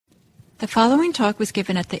The following talk was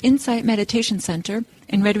given at the Insight Meditation Center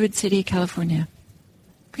in Redwood City, California.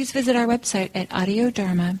 Please visit our website at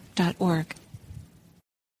audiodharma.org.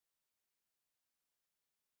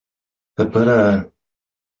 The Buddha,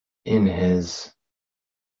 in his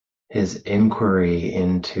inquiry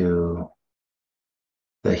into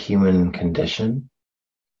the human condition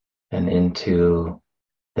and into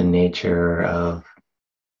the nature of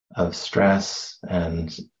stress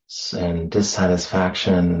and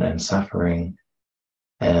dissatisfaction and suffering,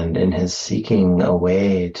 and in his seeking a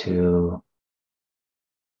way to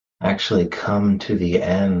actually come to the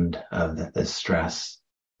end of this stress,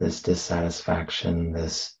 this dissatisfaction,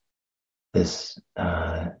 this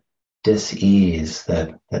dis-ease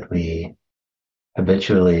that we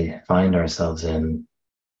habitually find ourselves in,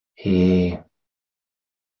 he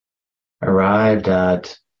arrived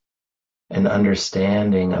at an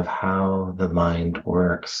understanding of how the mind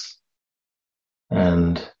works.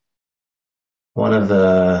 And one of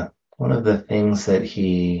the ways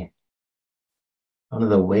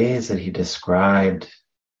that he described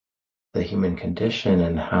the human condition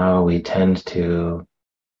and how we tend to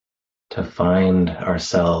find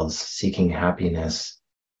ourselves seeking happiness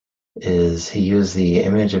is he used the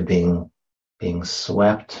image of being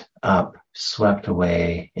swept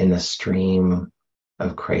away in a stream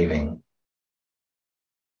of craving.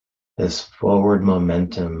 This forward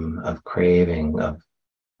momentum of craving,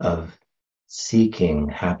 of seeking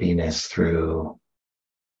happiness through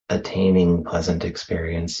attaining pleasant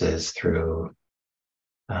experiences, through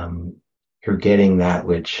getting that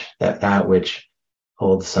which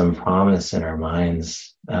holds some promise in our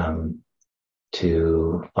minds,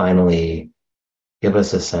 to finally give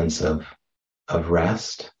us a sense of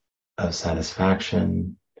rest, of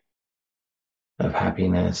satisfaction, of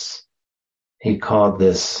happiness. He called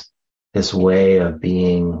this way of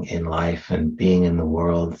being in life and being in the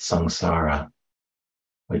world samsara,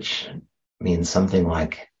 which means something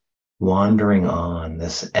like wandering on,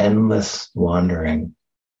 this endless wandering,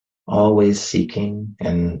 always seeking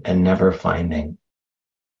and never finding.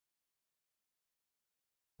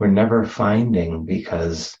 We're never finding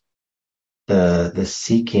because the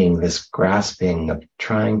seeking, this grasping of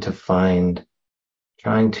trying to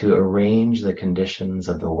arrange the conditions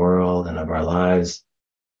of the world and of our lives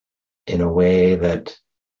in a way that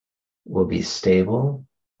will be stable,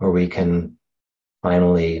 where we can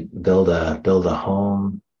finally build a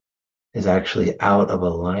home, is actually out of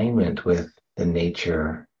alignment with the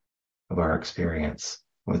nature of our experience,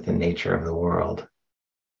 with the nature of the world.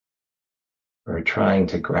 We're trying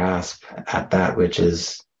to grasp at that which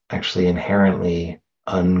is actually inherently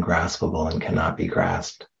ungraspable and cannot be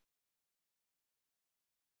grasped.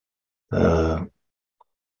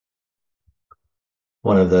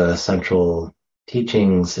 One of the central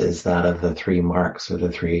teachings is that of the three marks, or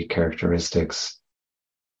the three characteristics.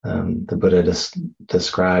 The Buddha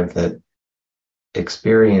described that the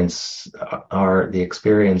experience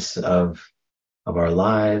of our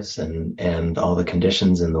lives and all the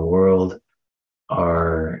conditions in the world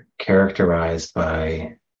are characterized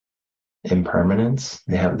by impermanence.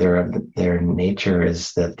 They have their nature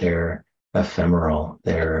is that they're ephemeral,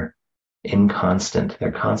 they're inconstant,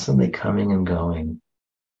 they're constantly coming and going,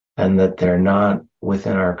 and that they're not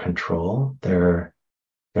within our control. They're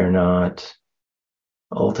not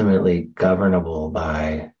ultimately governable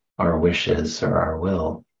by our wishes or our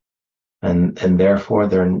will, and therefore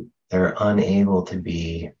they're unable to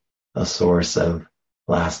be a source of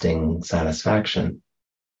lasting satisfaction.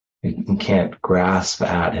 We can't grasp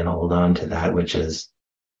at and hold on to that which is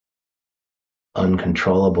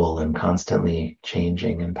uncontrollable and constantly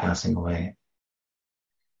changing and passing away.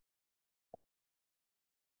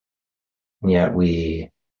 And yet we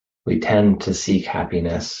tend to seek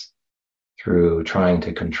happiness through trying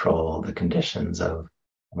to control the conditions of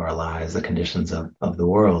our lives, the conditions of the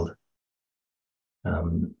world.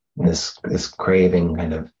 This craving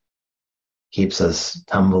kind of keeps us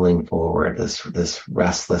tumbling forward, this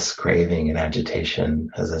restless craving and agitation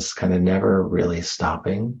as this kind of never really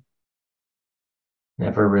stopping,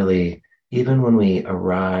 never really, even when we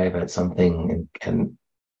arrive at something and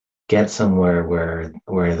get somewhere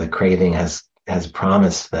where the craving has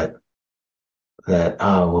promised that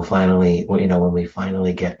we'll finally, when we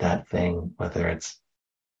finally get that thing, whether it's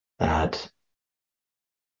that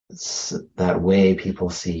way people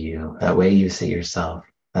see you, that way you see yourself,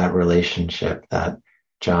 that relationship, that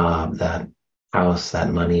job, that house,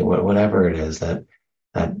 that money, whatever it is, that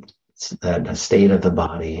state of the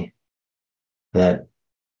body, that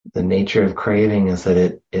the nature of craving is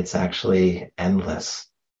that it's actually endless.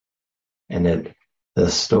 And the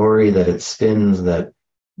story that it spins that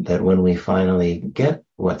that when we finally get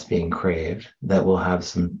what's being craved, that we'll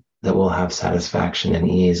have satisfaction and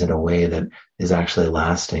ease in a way that is actually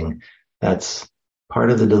lasting. That's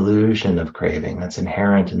part of the delusion of craving. That's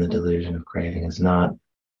inherent in the delusion of craving, is not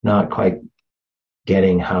quite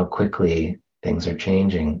getting how quickly things are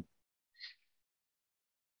changing.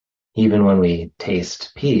 Even when we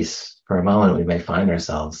taste peace for a moment, we may find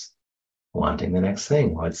ourselves wanting the next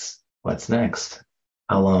thing. What's next?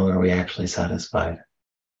 How long are we actually satisfied?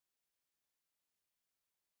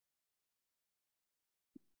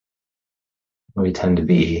 We tend to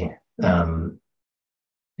be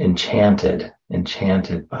enchanted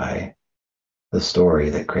by the story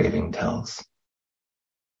that craving tells.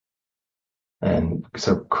 And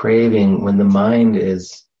so craving, when the mind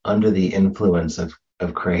is under the influence of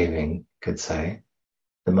craving, could say,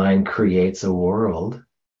 the mind creates a world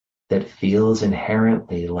that feels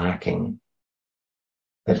inherently lacking,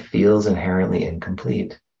 that feels inherently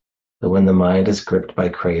incomplete. But when the mind is gripped by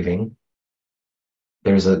craving,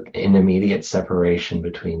 there's an immediate separation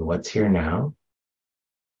between what's here now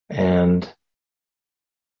and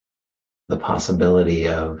the possibility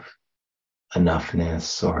of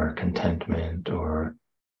enoughness or contentment or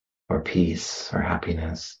peace or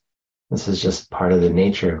happiness. This is just part of the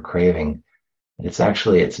nature of craving. It's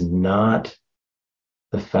not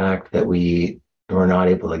the fact that we're not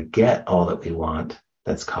able to get all that we want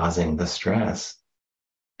that's causing the stress.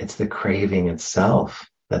 It's the craving itself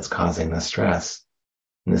that's causing the stress.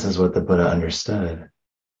 And this is what the Buddha understood.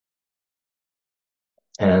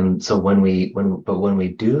 And so when we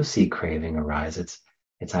do see craving arise,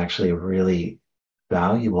 it's actually a really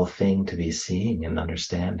valuable thing to be seeing and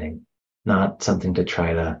understanding, not something to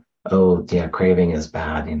try to, oh yeah, craving is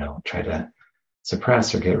bad, try to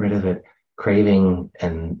suppress or get rid of it. Craving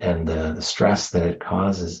and the stress that it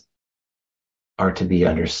causes are to be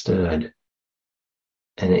understood.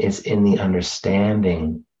 And it's in the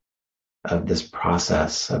understanding of this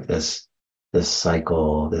process, of this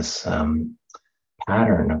cycle, this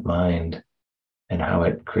pattern of mind, and how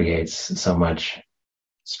it creates so much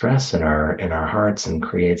stress in our hearts and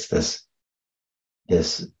creates this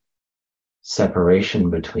separation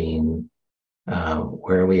between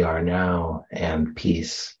where we are now and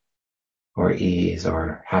peace or ease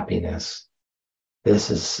or happiness.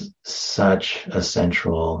 This is such a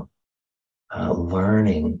central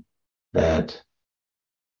learning that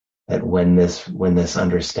when this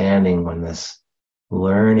understanding, when this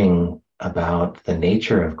learning about the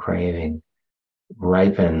nature of craving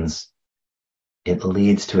ripens, it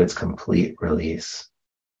leads to its complete release.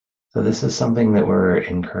 So this is something that we're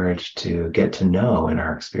encouraged to get to know in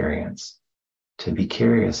our experience, to be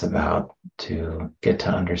curious about, to get to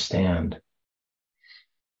understand.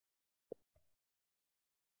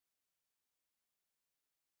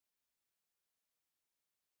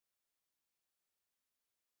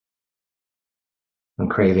 And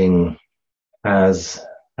craving has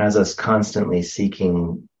us constantly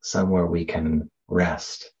seeking somewhere we can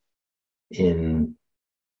rest in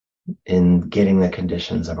getting the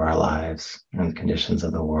conditions of our lives and the conditions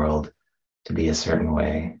of the world to be a certain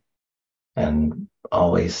way, and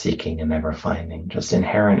always seeking and never finding. Just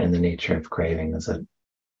inherent in the nature of craving is that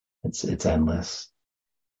it's endless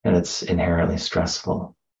and it's inherently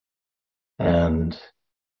stressful. And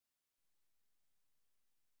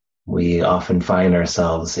we often find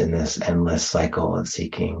ourselves in this endless cycle of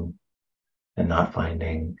seeking and not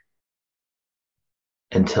finding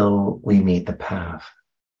until we meet the path.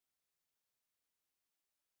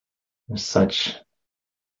 There's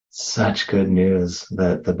such good news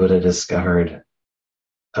that the Buddha discovered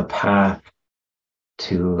a path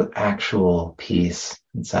to actual peace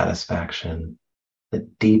and satisfaction, the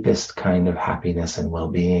deepest kind of happiness and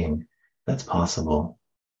well-being that's possible.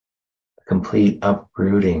 A complete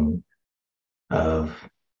uprooting of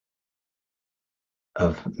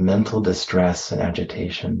mental distress and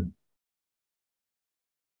agitation.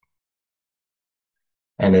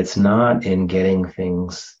 And it's not in getting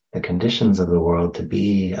things, the conditions of the world, to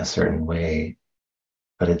be a certain way,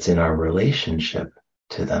 but it's in our relationship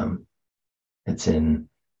to them. It's in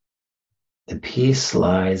the peace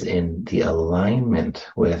lies in the alignment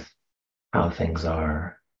with how things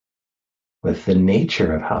are, with the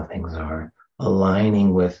nature of how things are,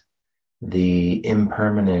 aligning with the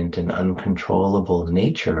impermanent and uncontrollable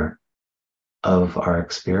nature of our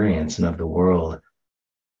experience and of the world.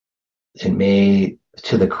 It may,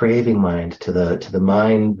 to the craving mind, to the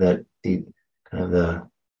mind that the kind of the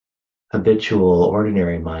habitual,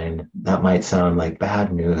 ordinary mind, that might sound like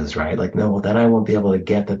bad news, right? Like, no, well, then I won't be able to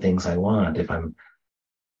get the things I want if I'm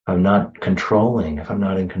not controlling, if I'm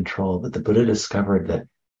not in control. But the Buddha discovered that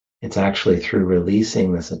it's actually through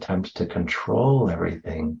releasing this attempt to control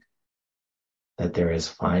everything that there is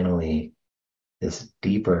finally this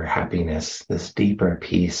deeper happiness, this deeper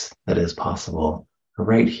peace that is possible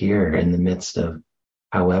right here in the midst of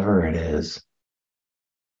however it is.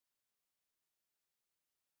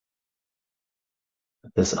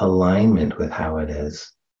 This alignment with how it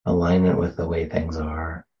is, alignment with the way things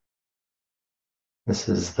are. This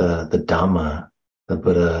is the Dhamma. The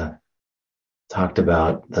Buddha talked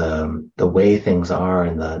about the way things are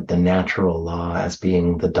and the natural law as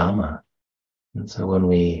being the Dhamma. And so when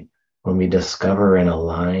we discover and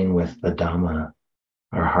align with the Dhamma,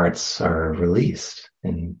 our hearts are released,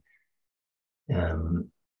 and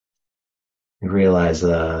we realize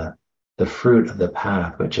the fruit of the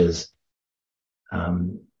path, which is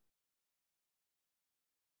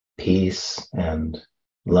peace and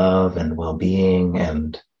love and well-being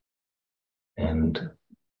and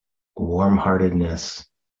warm-heartedness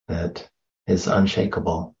that is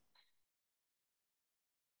unshakable.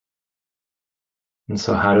 And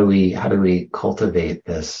so how do we cultivate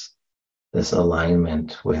this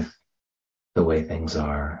alignment with the way things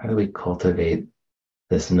are? How do we cultivate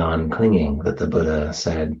this non-clinging that the Buddha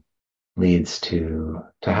said leads to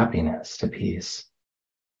happiness, to peace?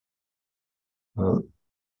 Well,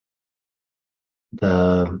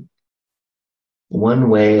 the one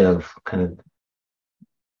way of kind of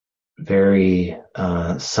very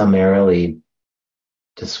summarily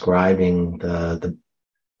describing the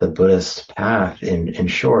Buddhist path in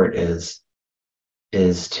short is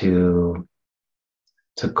to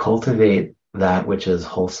cultivate that which is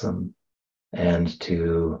wholesome and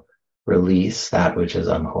to release that which is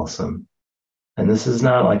unwholesome. And this is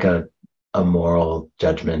not like a moral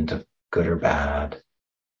judgment of good or bad.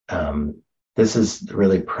 This is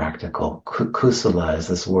really practical. Kusala is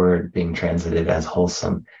this word being translated as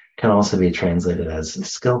wholesome, can also be translated as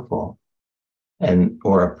skillful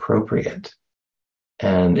or appropriate.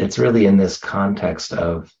 And it's really in this context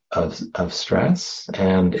of stress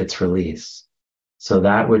and its release. So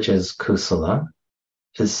that which is kusala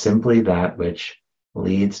is simply that which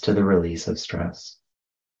leads to the release of stress.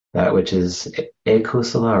 That which is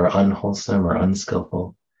akusala or unwholesome or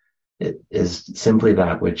unskillful, it is simply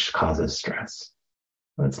that which causes stress.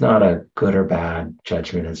 It's not a good or bad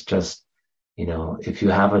judgment. It's just, if you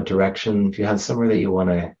have a direction, if you have somewhere that you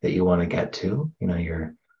want to get to,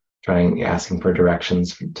 you're asking for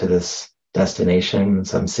directions to this destination,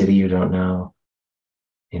 some city you don't know,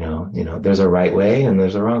 there's a right way and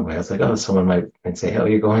there's a wrong way. It's like, someone might say, oh,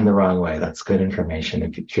 you're going the wrong way. That's good information.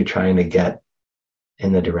 If you're trying to get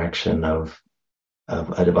in the direction of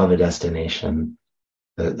a destination,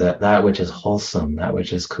 that which is wholesome, that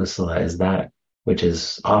which is kusala, is that which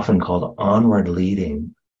is often called onward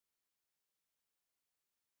leading.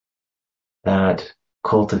 That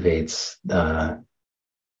cultivates the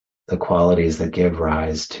qualities that give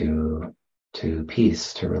rise to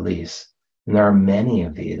peace, to release. And there are many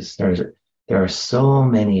of these. There are so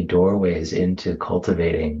many doorways into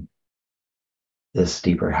cultivating this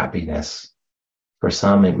deeper happiness. For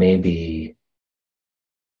some, it may be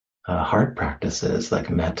heart practices like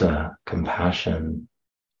metta, compassion,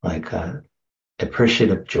 like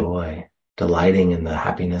appreciative joy, delighting in the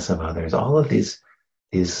happiness of others. All of these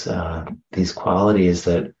qualities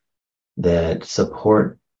that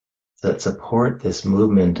support this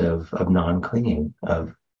movement of non-clinging,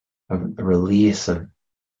 of release of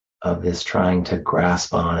this trying to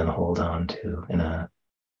grasp on and hold on to in a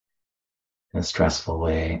stressful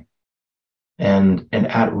way. And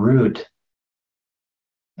at root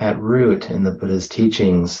in the Buddha's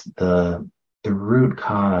teachings, the root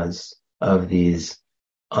cause of these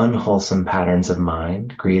unwholesome patterns of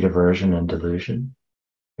mind, greed, aversion, and delusion,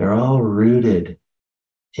 they're all rooted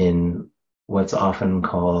in what's often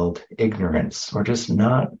called ignorance, or just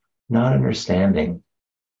not understanding,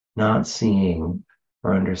 not seeing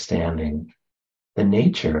or understanding the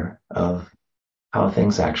nature of how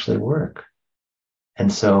things actually work.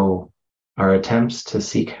 And so our attempts to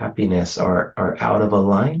seek happiness are out of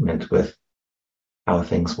alignment with how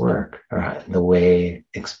things work, or the way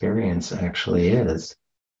experience actually is.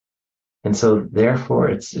 And so therefore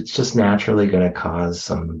it's just naturally going to cause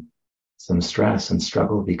some stress and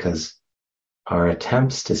struggle, because our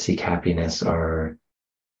attempts to seek happiness are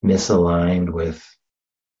misaligned with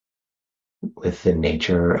the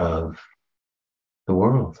nature of the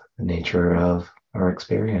world, the nature of our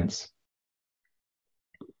experience.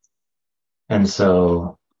 And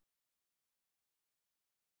so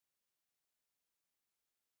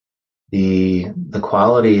the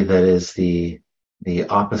quality that is the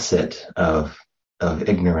opposite of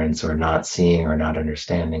ignorance or not seeing or not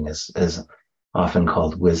understanding is often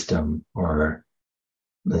called wisdom, or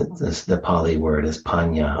the Pali word is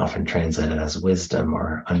panya, often translated as wisdom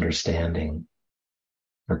or understanding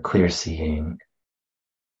or clear seeing.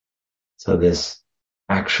 So this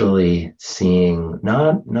actually seeing,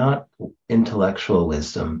 not intellectual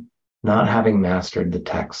wisdom, not having mastered the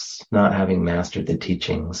texts, not having mastered the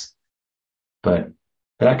teachings, but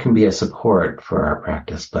that can be a support for our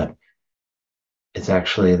practice, but it's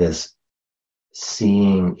actually this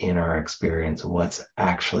seeing in our experience what's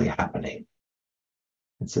actually happening.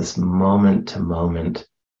 It's this moment to moment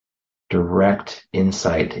direct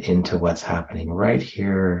insight into what's happening right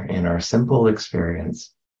here in our simple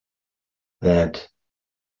experience that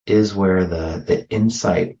is where the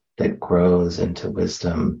insight that grows into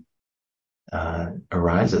wisdom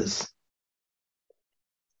arises.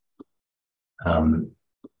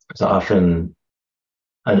 It's often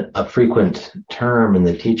a frequent term in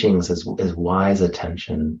the teachings is wise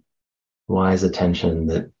attention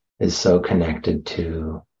that is so connected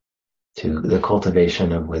to the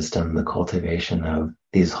cultivation of wisdom, the cultivation of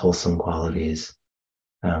these wholesome qualities.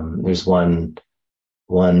 There's one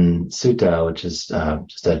sutta, which is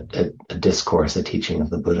just a discourse, a teaching of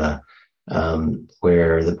the Buddha,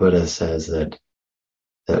 where the Buddha says that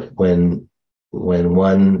when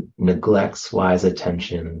one neglects wise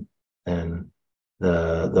attention, then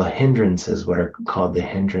the hindrances, what are called the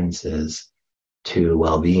hindrances to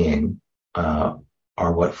well-being,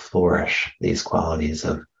 are what flourish. These qualities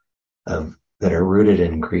of that are rooted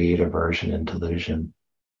in greed, aversion, and delusion.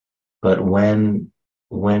 But when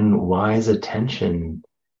wise attention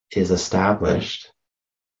is established,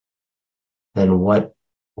 then what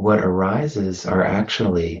arises are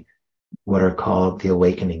actually what are called the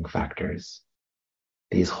awakening factors,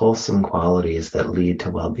 these wholesome qualities that lead to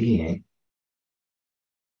well-being,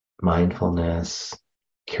 mindfulness,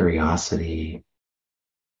 curiosity,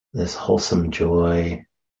 this wholesome joy,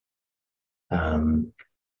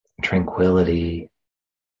 tranquility,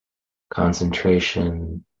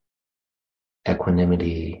 concentration,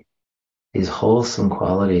 equanimity, these wholesome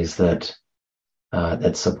qualities that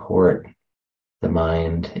support the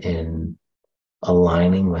mind in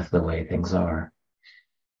aligning with the way things are.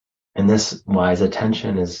 And this wise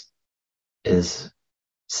attention is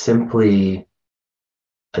simply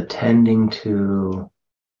attending to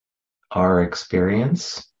our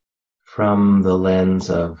experience from the lens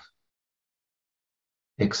of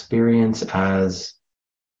experience as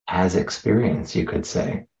experience, you could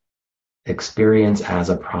say. Experience as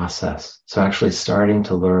a process. So actually starting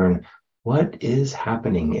to learn what is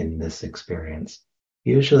happening in this experience.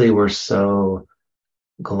 Usually we're so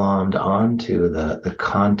glommed onto the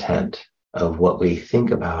content of what we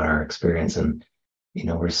think about our experience, and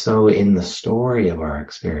we're so in the story of our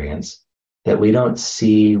experience that we don't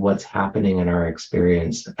see what's happening in our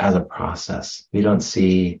experience as a process. We don't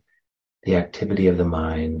see the activity of the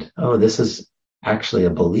mind. Oh, this is actually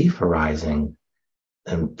a belief arising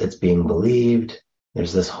and it's being believed.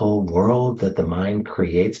 There's this whole world that the mind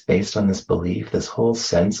creates based on this belief, this whole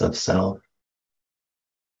sense of self.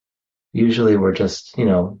 Usually we're just,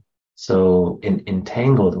 so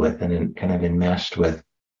entangled with and kind of enmeshed with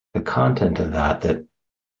the content of that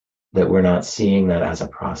we're not seeing that as a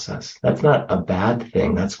process. That's not a bad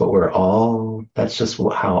thing. That's just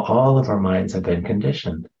how all of our minds have been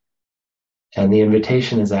conditioned. And the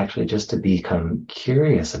invitation is actually just to become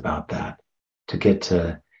curious about that, to get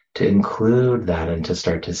to include that and to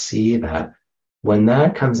start to see that when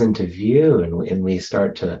that comes into view and we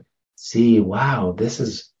start to see, wow, this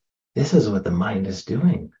is what the mind is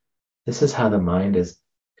doing. This is how the mind is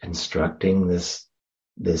constructing this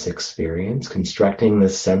experience, constructing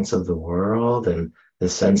this sense of the world and the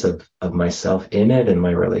sense of myself in it and my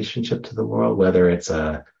relationship to the world, whether it's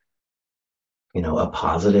a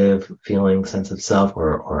positive feeling sense of self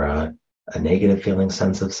or a negative feeling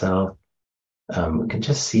sense of self. We can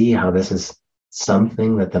just see how this is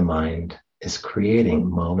something that the mind is creating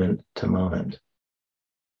moment to moment.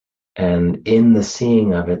 And in the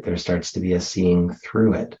seeing of it, there starts to be a seeing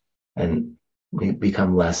through it. And we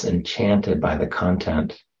become less enchanted by the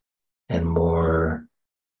content and more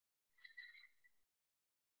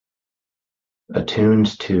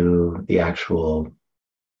attuned to the actual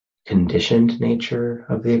conditioned nature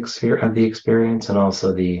of the experience and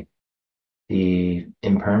also the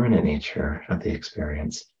impermanent nature of the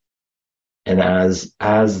experience. And as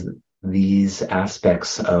these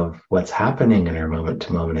aspects of what's happening in our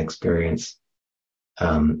moment-to-moment experience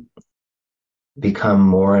become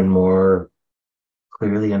more and more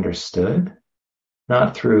clearly understood,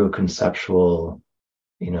 not through conceptual,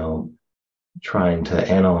 trying to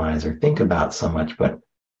analyze or think about so much, but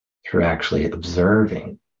through actually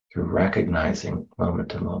observing through recognizing moment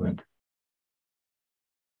to moment.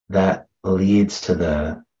 That leads to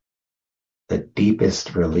the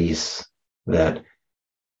deepest release that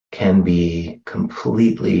can be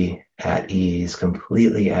completely at ease,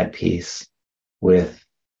 completely at peace with,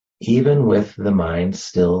 even with the mind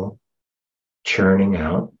still churning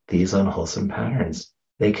out these unwholesome patterns.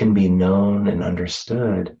 They can be known and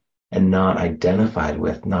understood and not identified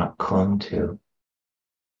with, not clung to.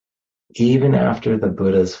 Even after the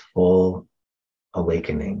Buddha's full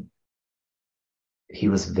awakening, he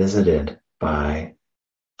was visited by,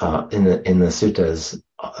 in the suttas,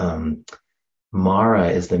 Mara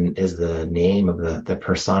is the name of the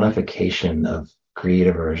personification of greed,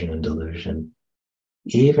 aversion, and delusion.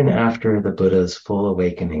 Even after the Buddha's full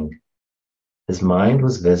awakening, his mind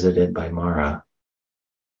was visited by Mara,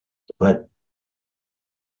 but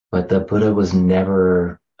the Buddha was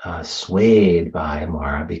never swayed by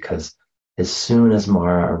Mara, because as soon as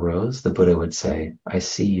Mara arose, the Buddha would say, "I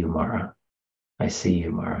see you, Mara. I see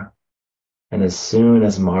you, Mara." And as soon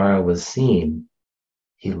as Mara was seen,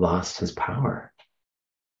 he lost his power.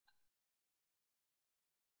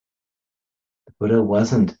 The Buddha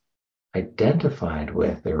wasn't identified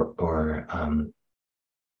with or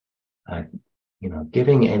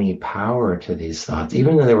giving any power to these thoughts.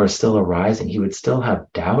 Even though they were still arising, he would still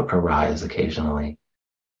have doubt arise occasionally.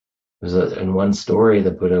 In one story,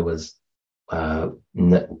 the Buddha was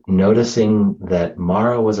noticing that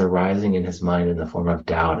Mara was arising in his mind in the form of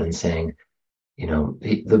doubt, and saying,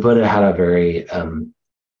 the Buddha had a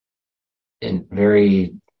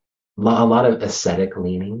lot of ascetic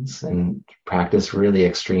leanings and practiced really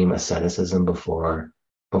extreme asceticism before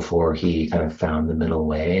he kind of found the middle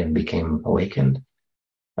way and became awakened.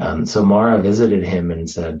 So Mara visited him and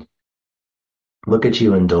said, "Look at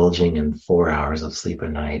you indulging in 4 hours of sleep a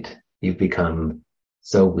night. You've become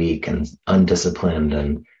so weak and undisciplined,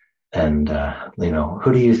 and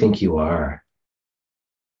who do you think you are?"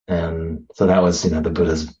 And so that was,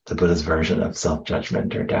 the Buddha's version of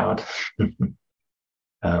self-judgment or doubt.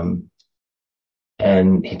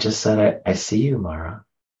 And he just said, I see you, Mara."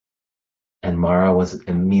 And Mara was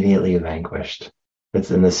immediately vanquished. It's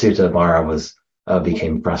in the sutta. Mara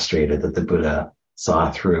became frustrated that the Buddha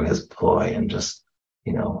saw through his ploy and just,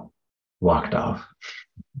 walked off.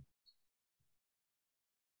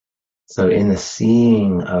 So in the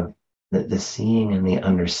seeing of the seeing and the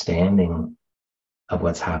understanding of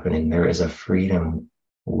what's happening, there is a freedom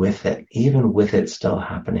with it. Even with it still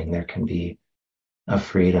happening, there can be a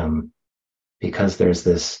freedom, because there's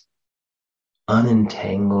this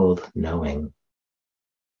unentangled knowing.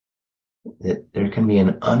 There can be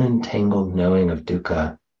an unentangled knowing of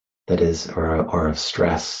dukkha that is, or of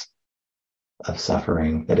stress, of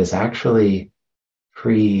suffering, that is actually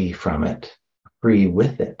free from it, free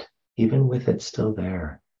with it, even with it still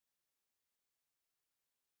there.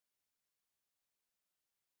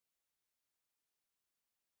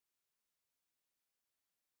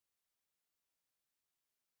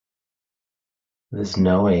 This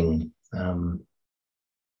knowing, another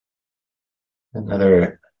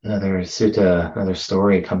sutta, another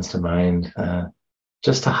story comes to mind,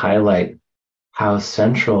 just to highlight how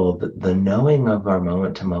central the knowing of our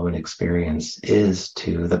moment-to-moment experience is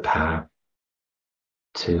to the path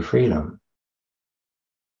to freedom.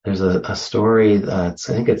 There's a story that's,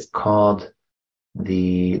 I think it's called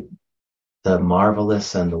the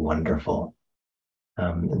Marvelous and the Wonderful.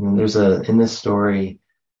 And in this story,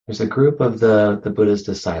 there's a group of the Buddha's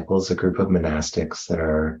disciples, a group of monastics that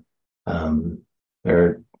are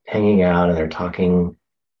they're hanging out, and they're talking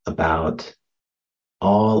about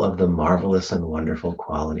all of the marvelous and wonderful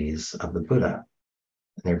qualities of the Buddha.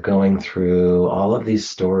 And they're going through all of these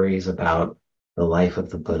stories about the life of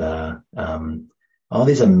the Buddha, all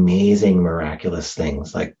these amazing, miraculous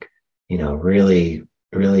things, like, really,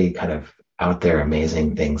 really kind of out there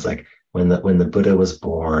amazing things, like when the Buddha was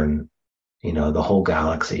born, the whole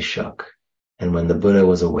galaxy shook. And when the Buddha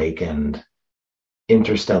was awakened,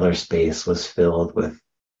 interstellar space was filled with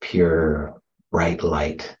pure, bright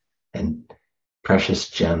light, and precious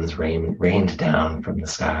gems rained down from the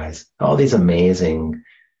skies. All these amazing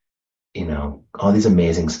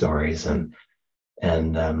stories. And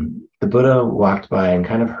the Buddha walked by and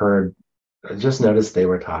kind of just noticed they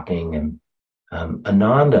were talking. And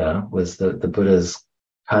Ananda was the Buddha's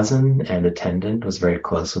cousin and attendant, was very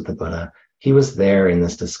close with the Buddha. He was there in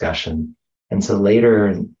this discussion. And so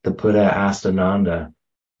later the Buddha asked Ananda,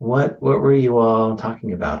 what were you all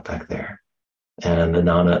talking about back there? And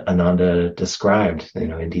Ananda described,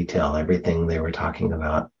 in detail, everything they were talking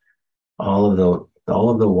about. All of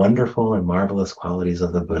the wonderful and marvelous qualities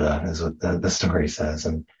of the Buddha is what the story says.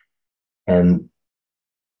 And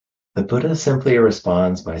The Buddha simply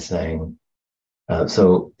responds by saying,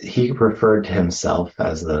 so he referred to himself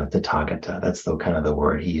as the Tathagata. That's the kind of the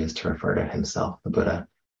word he used to refer to himself, the Buddha.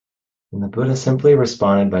 And the Buddha simply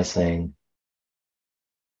responded by saying,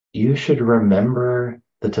 you should remember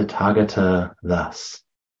the Tathagata thus.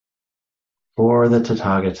 For the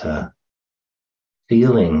Tathagata,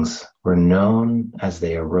 feelings were known as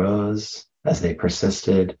they arose, as they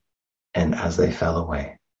persisted, and as they fell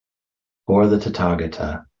away. For the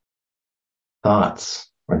Tathagata,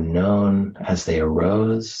 thoughts were known as they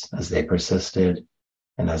arose, as they persisted,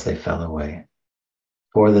 and as they fell away.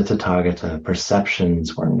 For the Tathagata,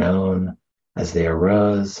 perceptions were known as they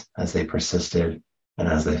arose, as they persisted, and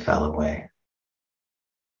as they fell away.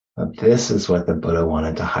 But this is what the Buddha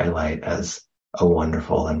wanted to highlight as a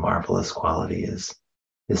wonderful and marvelous quality, is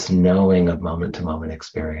this knowing of moment-to-moment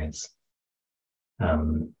experience.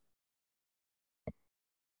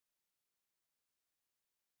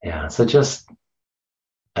 So just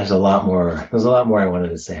there's a lot more I wanted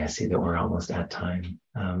to say. I see that we're almost at time,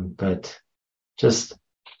 but just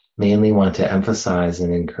mainly want to emphasize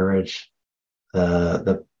and encourage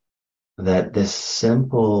that this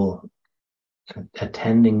simple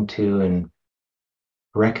attending to and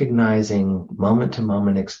recognizing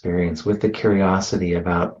moment-to-moment experience with the curiosity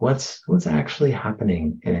about what's actually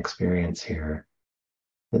happening in experience here,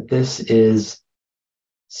 that this is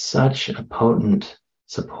such a potent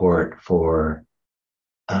support for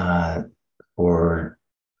the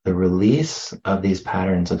release of these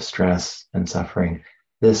patterns of stress and suffering,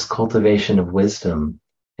 this cultivation of wisdom.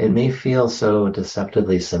 It may feel so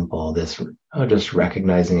deceptively simple, just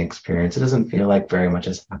recognizing experience. It doesn't feel like very much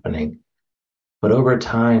is happening. But over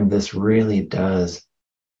time, this really does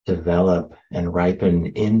develop and ripen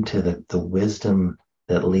into the wisdom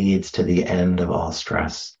that leads to the end of all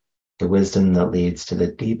stress, the wisdom that leads to the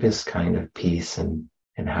deepest kind of peace and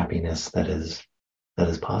happiness that is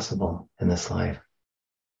possible in this life.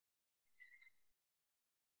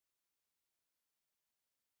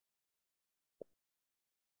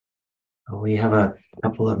 We have a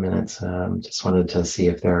couple of minutes. Just wanted to see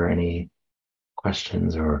if there are any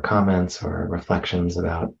questions or comments or reflections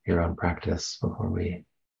about your own practice before we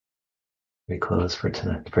close for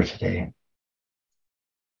today.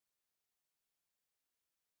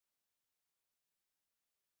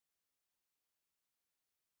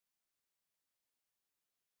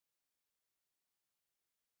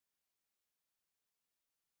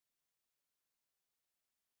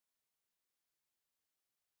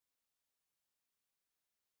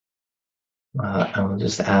 I will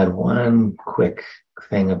just add one quick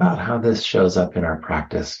thing about how this shows up in our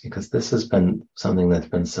practice, because this has been something that's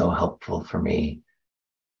been so helpful for me.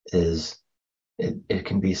 Is it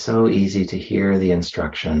can be so easy to hear the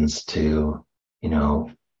instructions to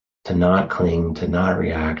not cling, to not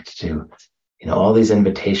react, to all these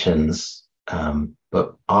invitations,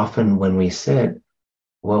 but often when we sit,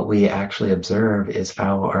 what we actually observe is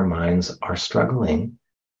how our minds are struggling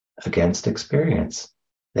against experience.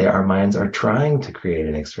 Our minds are trying to create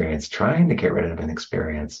an experience, trying to get rid of an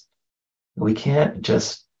experience. We can't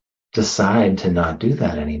just decide to not do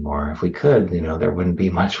that anymore. If we could, there wouldn't be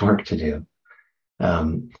much work to do.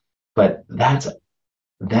 But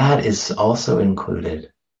that is also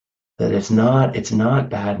included. That it's not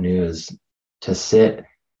bad news to sit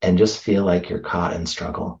and just feel like you're caught in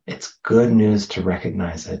struggle. It's good news to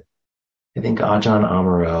recognize it. I think Ajahn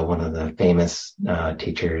Amaro, one of the famous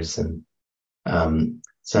teachers, and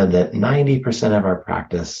said that 90% of our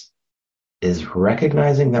practice is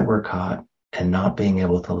recognizing that we're caught and not being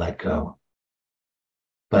able to let go.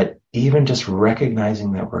 But even just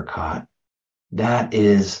recognizing that we're caught, that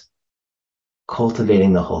is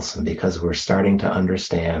cultivating the wholesome, because we're starting to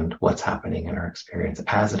understand what's happening in our experience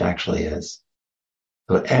as it actually is.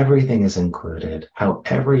 So everything is included.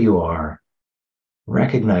 However you are,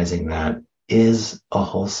 recognizing that is a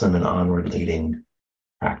wholesome and onward leading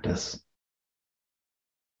practice.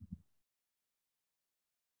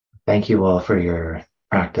 Thank you all for your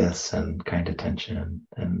practice and kind attention,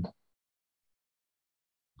 and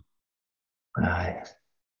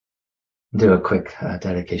do a quick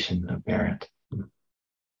dedication of merit.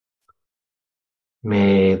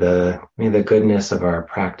 May the goodness of our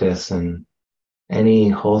practice and any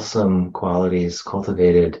wholesome qualities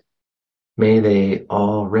cultivated, may they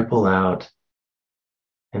all ripple out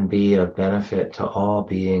and be of benefit to all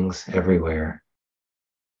beings everywhere.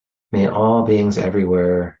 May all beings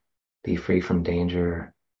everywhere be free from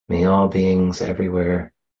danger. May all beings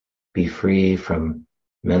everywhere be free from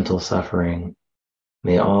mental suffering.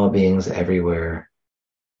 May all beings everywhere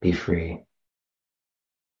be free.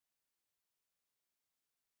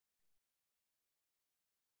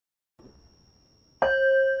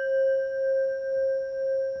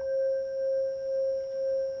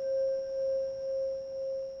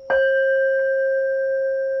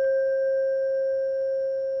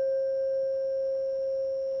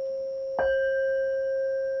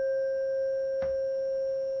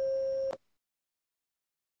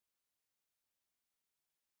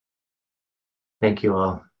 Thank you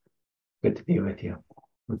all. Good to be with you.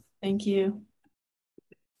 Thank you.